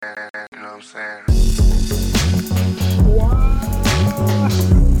I'm saying?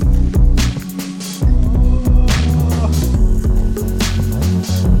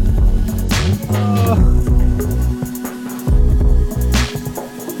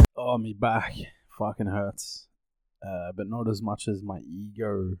 Oh, me back fucking hurts. But not as much as my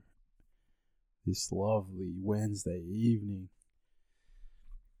ego this lovely Wednesday evening.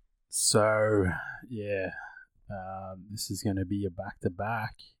 So, yeah, this is going to be a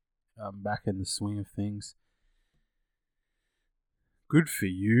back-to-back. I'm back in the swing of things. Good for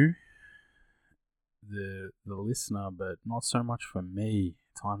you, the listener, but not so much for me.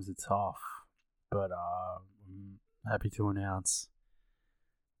 Times are tough. But I'm happy to announce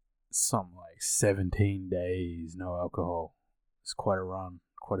something like 17 days, no alcohol. It's quite a run,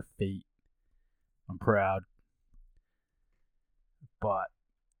 quite a feat. I'm proud. But,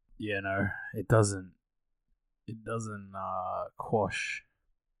 you know, it doesn't quash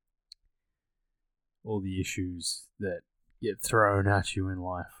all the issues that get thrown at you in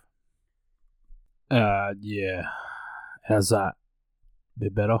life. Yeah. How's that?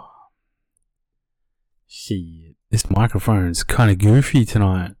 Bit better? Shit. This microphone's kind of goofy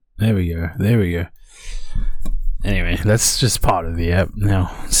tonight. There we go. Anyway, that's just part of the app now.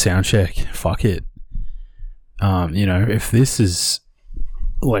 Sound check. Fuck it. You know, if this is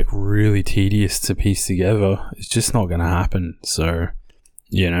like really tedious to piece together, it's just not gonna happen. So,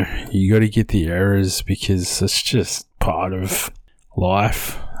 you know, you gotta get the errors because it's just part of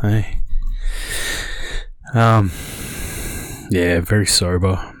life, hey? Yeah, very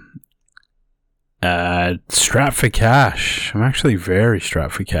sober. Strapped for cash. I'm actually very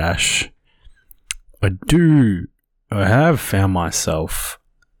strapped for cash. I have found myself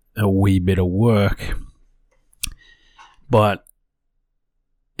a wee bit of work, but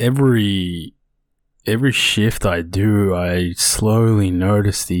every shift I do, I slowly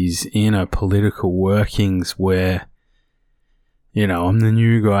notice these inner political workings where, you know, I'm the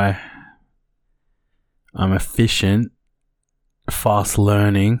new guy. I'm efficient, fast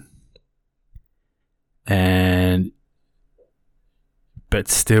learning, but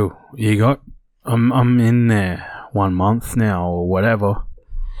still, I'm in there 1 month now or whatever,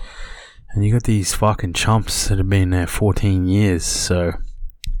 and you got these fucking chumps that have been there 14 years, so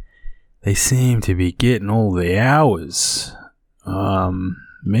they seem to be getting all the hours.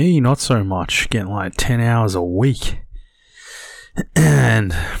 Me, not so much, getting like 10 hours a week,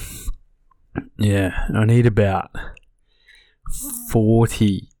 and yeah, I need about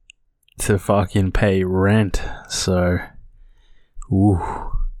 40 to fucking pay rent. So,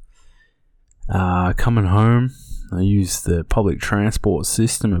 coming home, I use the public transport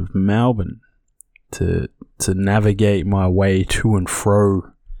system of Melbourne to navigate my way to and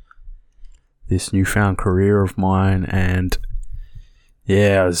fro this newfound career of mine. And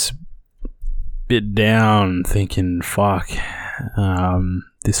yeah, I was a bit down thinking, fuck,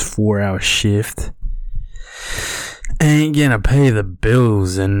 this 4-hour shift ain't gonna pay the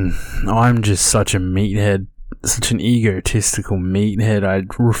bills, and I'm just such a meathead, such an egotistical meathead. I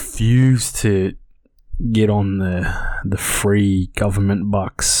refuse to get on the free government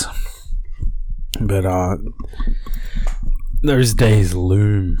bucks, but those days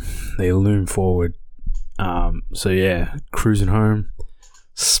loom forward. So yeah, cruising home,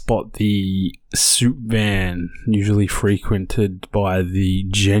 spot the soup van usually frequented by the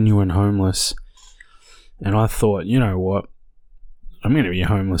genuine homeless. And I thought, you know what? I'm going to be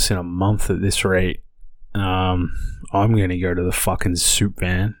homeless in a month at this rate. I'm going to go to the fucking soup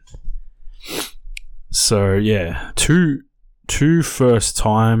van. So, yeah, two first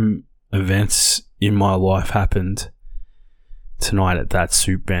time events in my life happened tonight at that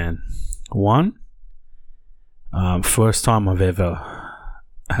soup van. One, first time I've ever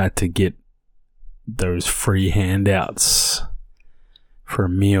had to get those free handouts for a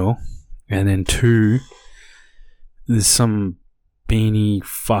meal. And then two, there's some beanie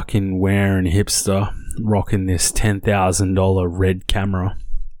fucking wearing hipster rocking this $10,000 red camera,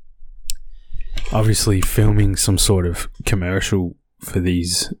 obviously filming some sort of commercial for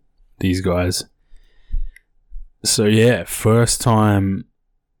these guys. So yeah, first time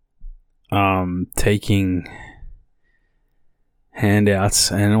taking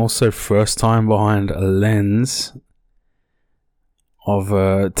handouts, and also first time behind a lens of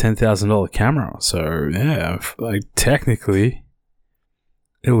a $10,000 camera. So yeah, like technically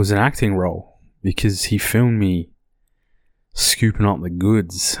it was an acting role because he filmed me scooping up the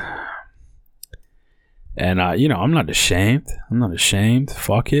goods. And you know, I'm not ashamed.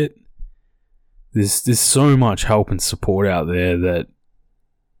 Fuck it. There's so much help and support out there that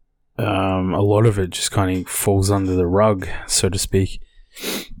a lot of it just kind of falls under the rug, so to speak.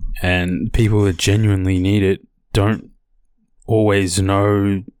 And people that genuinely need it don't always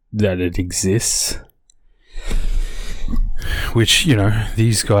know that it exists. Which, you know,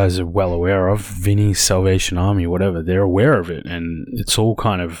 these guys are well aware of. Vinny's Salvation Army, whatever, they're aware of it. And it's all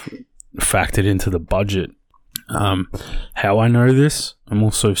kind of factored into the budget. How I know this, I'm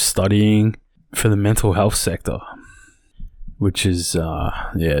also studying for the mental health sector, which is,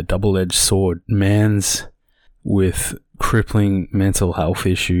 double-edged sword. Mans with crippling mental health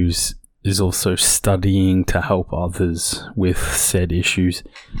issues is also studying to help others with said issues.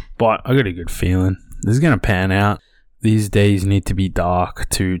 But I got a good feeling this is going to pan out. These days need to be dark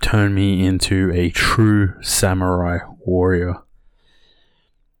to turn me into a true samurai warrior.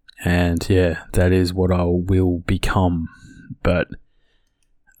 And yeah, that is what I will become. But,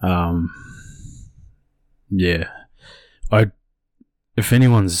 if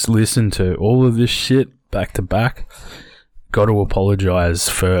anyone's listened to all of this shit back to back, got to apologize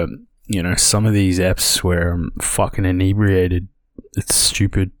for, you know, some of these eps where I'm fucking inebriated. It's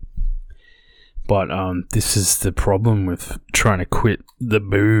stupid. But this is the problem with trying to quit the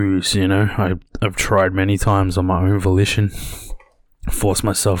booze, you know. I've tried many times on my own volition, forced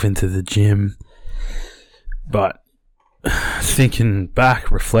myself into the gym. But thinking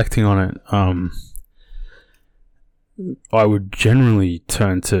back, reflecting on it, I would generally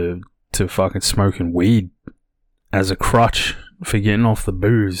turn to fucking smoking weed as a crutch for getting off the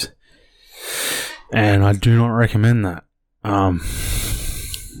booze. And I do not recommend that.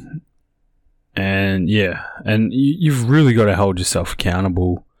 And yeah, and you've really got to hold yourself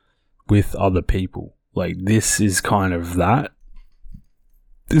accountable with other people. Like, this is kind of that.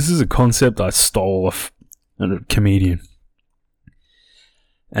 This is a concept I stole off a comedian.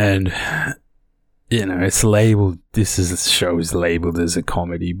 And, you know, it's labeled, this show is labeled as a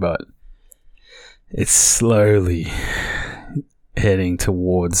comedy, but it's slowly heading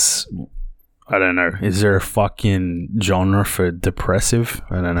towards, I don't know, is there a fucking genre for depressive?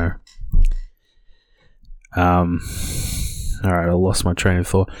 I don't know. Alright, I lost my train of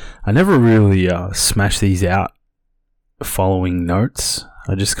thought. I never really smash these out following notes.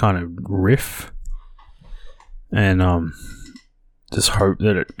 I just kind of riff and just hope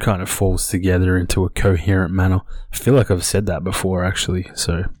that it kind of falls together into a coherent manner. I feel like I've said that before, actually,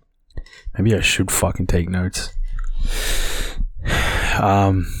 so maybe I should fucking take notes.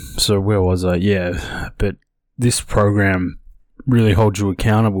 So where was I? Yeah, but this program really holds you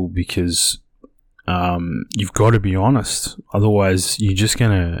accountable because you've got to be honest. Otherwise, you're just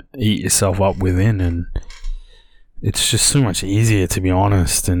going to eat yourself up within, and it's just so much easier to be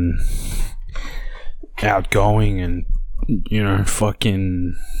honest and outgoing and, you know,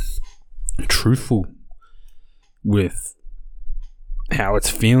 fucking truthful with how it's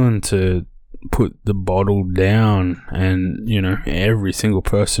feeling to put the bottle down. And, you know, every single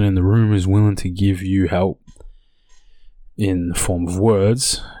person in the room is willing to give you help in the form of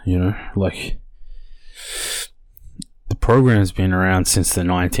words, you know, like... The program's been around since the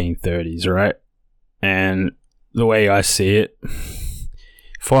 1930s, right? And the way I see it,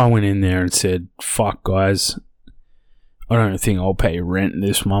 if I went in there and said, fuck guys, I don't think I'll pay rent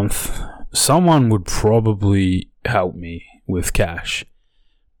this month, someone would probably help me with cash.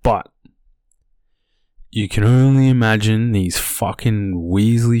 But you can only imagine these fucking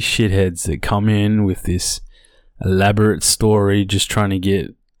Weasley shitheads that come in with this elaborate story just trying to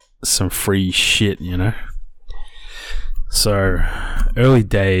get some free shit, you know. So early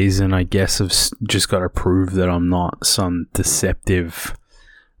days, and I guess I've just got to prove that I'm not some deceptive,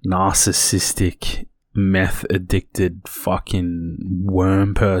 narcissistic, meth addicted fucking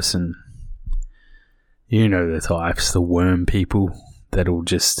worm person. You know the types, the worm people that'll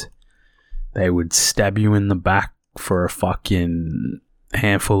just, they would stab you in the back for a fucking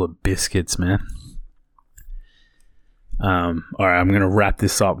handful of biscuits, man. Alright, I'm going to wrap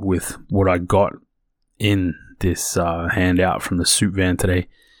this up with what I got in this handout from the soup van today.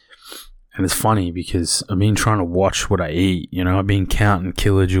 And it's funny because I've been trying to watch what I eat, you know. I've been counting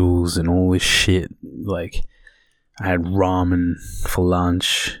kilojoules and all this shit. Like, I had ramen for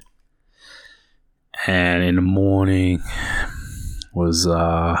lunch, and in the morning was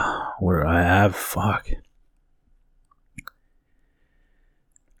what did I have? Fuck.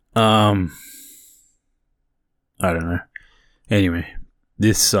 I don't know. Anyway,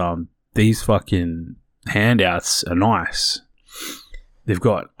 these fucking handouts are nice. They've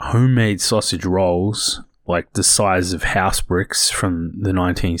got homemade sausage rolls, like the size of house bricks from the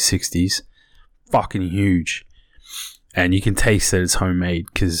 1960s. Fucking huge. And you can taste that it's homemade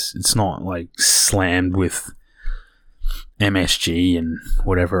because it's not like slammed with MSG and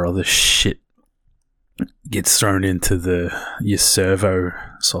whatever other shit gets thrown into your servo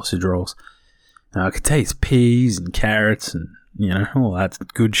sausage rolls. Now, I could taste peas and carrots and, all that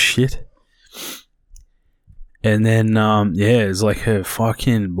good shit. And then, it's like a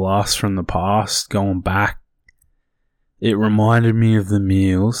fucking blast from the past going back. It reminded me of the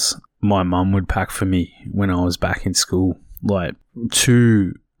meals my mum would pack for me when I was back in school. Like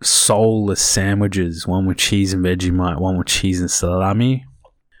 2 soulless sandwiches, one with cheese and Vegemite, one with cheese and salami.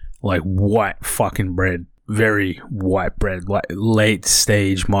 Like white fucking bread. Very white bread. Like late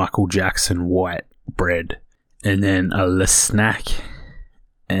stage Michael Jackson white bread. And then a snack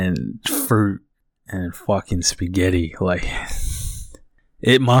and fruit and fucking spaghetti. Like,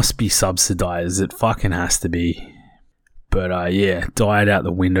 it must be subsidized. It fucking has to be. But died out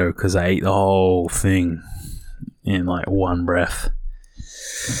the window because I ate the whole thing in like one breath.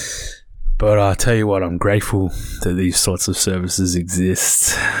 But I tell you what, I'm grateful that these sorts of services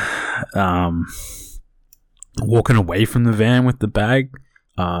exist. Walking away from the van with the bag,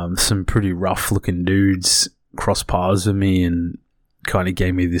 some pretty rough looking dudes crossed paths with me and kind of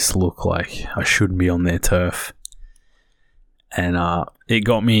gave me this look like I shouldn't be on their turf. And it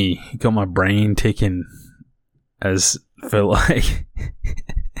got my brain ticking as for like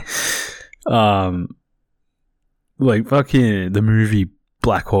like fucking the movie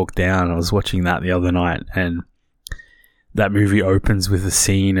Black Hawk Down. I was watching that the other night, and that movie opens with a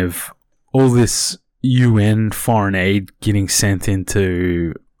scene of all this UN foreign aid getting sent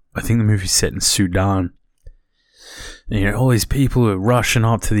into, I think the movie's set in Sudan. And, all these people are rushing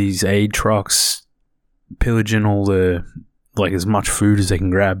up to these aid trucks, pillaging all the, like, as much food as they can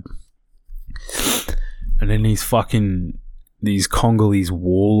grab. And then these Congolese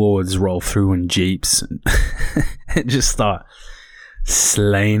warlords roll through in jeeps and just start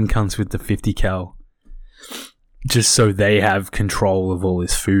slaying cunts with the 50 cal just so they have control of all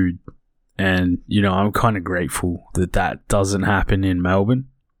this food. And, I'm kind of grateful that doesn't happen in Melbourne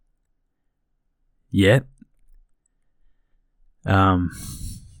yet. But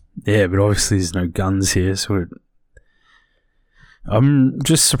obviously there's no guns here, so I'm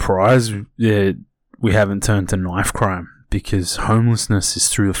just surprised that we haven't turned to knife crime, because homelessness is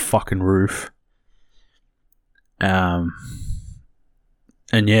through the fucking roof. And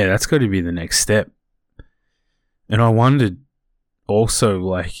that's got to be the next step. And I wondered also,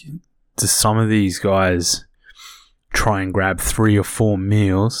 like, do some of these guys try and grab 3 or 4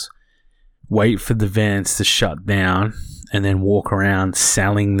 meals, wait for the vans to shut down, and then walk around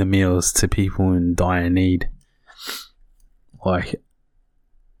selling the meals to people in dire need? Like,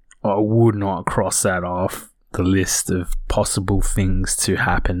 I would not cross that off the list of possible things to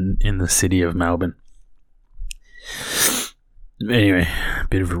happen in the city of Melbourne. Anyway, a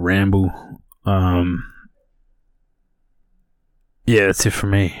bit of a ramble. That's it for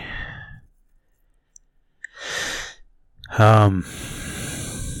me. I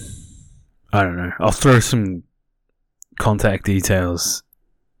don't know. I'll throw some contact details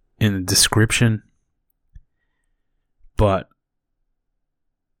in the description. But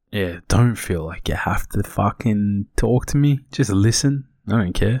don't feel like you have to fucking talk to me. Just listen. I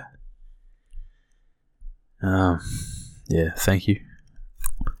don't care. Thank you.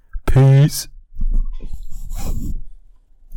 Peace.